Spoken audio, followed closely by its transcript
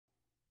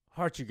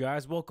Alright, you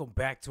guys, welcome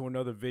back to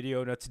another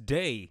video. Now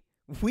today,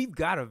 we've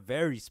got a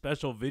very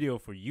special video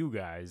for you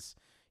guys.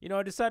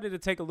 I decided to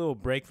take a little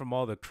break from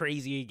all the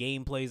crazy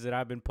gameplays that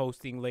I've been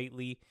posting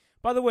lately.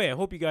 By the way, I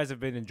hope you guys have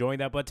been enjoying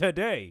that, but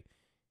today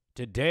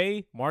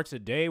marks a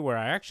day where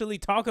I actually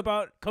talk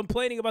about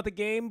complaining about the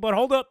game, but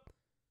hold up.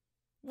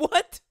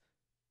 What?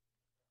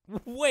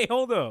 Wait,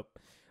 hold up.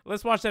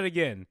 Let's watch that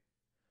again.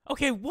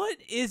 Okay, what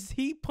is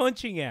he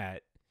punching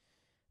at?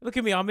 Look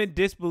at me, I'm in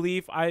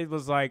disbelief. I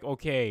was like,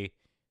 okay,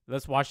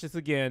 let's watch this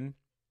again.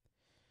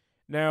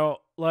 Now,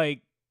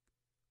 like,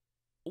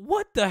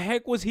 what the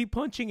heck was he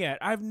punching at?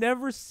 I've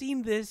never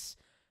seen this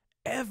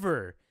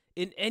ever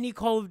in any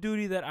Call of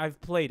Duty that I've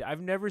played.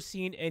 I've never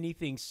seen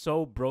anything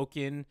so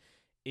broken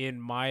in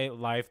my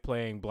life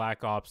playing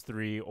Black Ops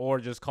 3 or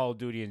just Call of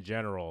Duty in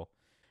general.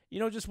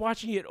 Just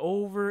watching it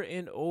over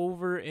and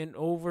over and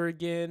over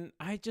again,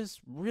 I just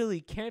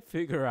really can't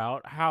figure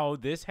out how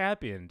this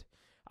happened.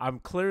 I'm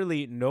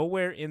clearly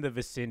nowhere in the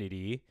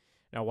vicinity.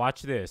 Now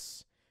watch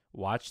this.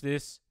 Watch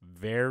this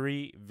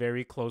very,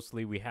 very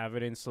closely. We have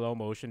it in slow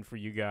motion for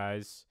you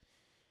guys.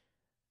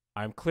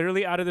 I'm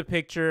clearly out of the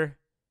picture.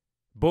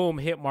 Boom,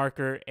 hit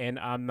marker, and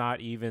I'm not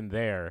even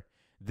there.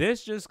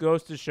 This just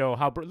goes to show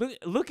how...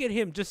 Look at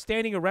him just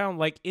standing around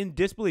like in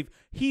disbelief.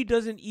 He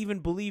doesn't even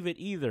believe it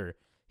either.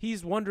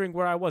 He's wondering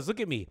where I was.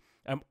 Look at me.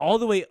 I'm all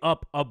the way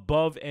up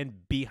above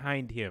and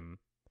behind him.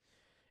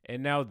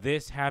 And now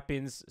this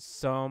happens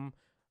some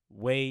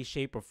way,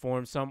 shape, or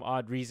form, some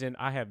odd reason.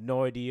 I have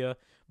no idea.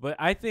 But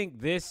I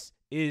think this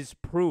is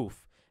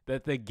proof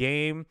that the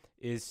game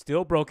is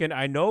still broken.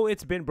 I know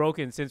it's been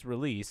broken since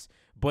release,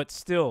 but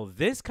still,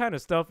 this kind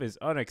of stuff is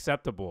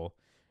unacceptable.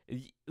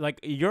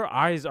 Like, your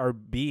eyes are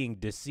being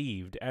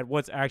deceived at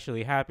what's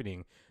actually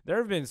happening. There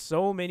have been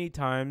so many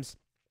times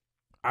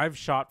I've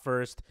shot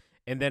first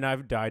and then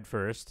I've died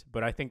first,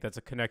 but I think that's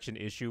a connection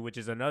issue, which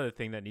is another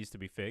thing that needs to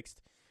be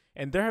fixed.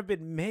 And there have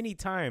been many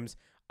times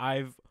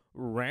I've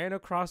ran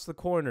across the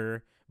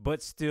corner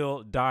but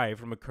still die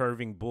from a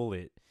curving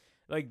bullet.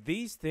 Like,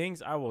 these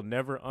things I will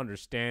never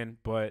understand,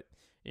 but,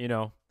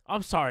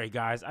 I'm sorry,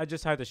 guys. I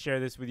just had to share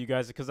this with you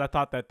guys because I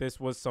thought that this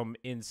was some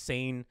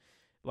insane,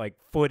 like,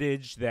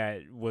 footage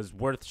that was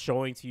worth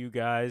showing to you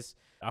guys.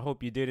 I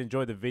hope you did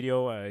enjoy the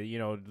video.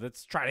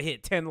 Let's try to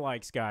hit 10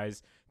 likes,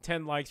 guys.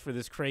 10 likes for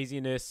this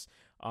craziness.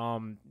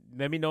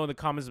 Let me know in the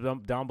comments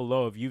down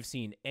below if you've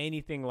seen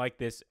anything like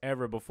this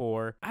ever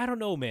before. I don't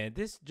know, man.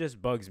 This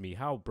just bugs me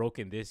how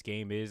broken this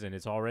game is, and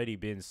it's already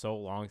been so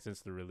long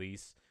since the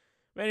release.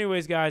 But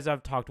anyways, guys,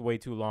 I've talked way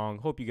too long.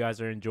 Hope you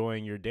guys are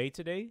enjoying your day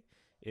today.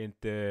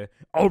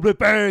 I'll be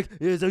back,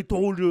 as I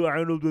told you.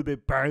 I'll be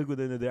back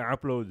with another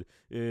upload.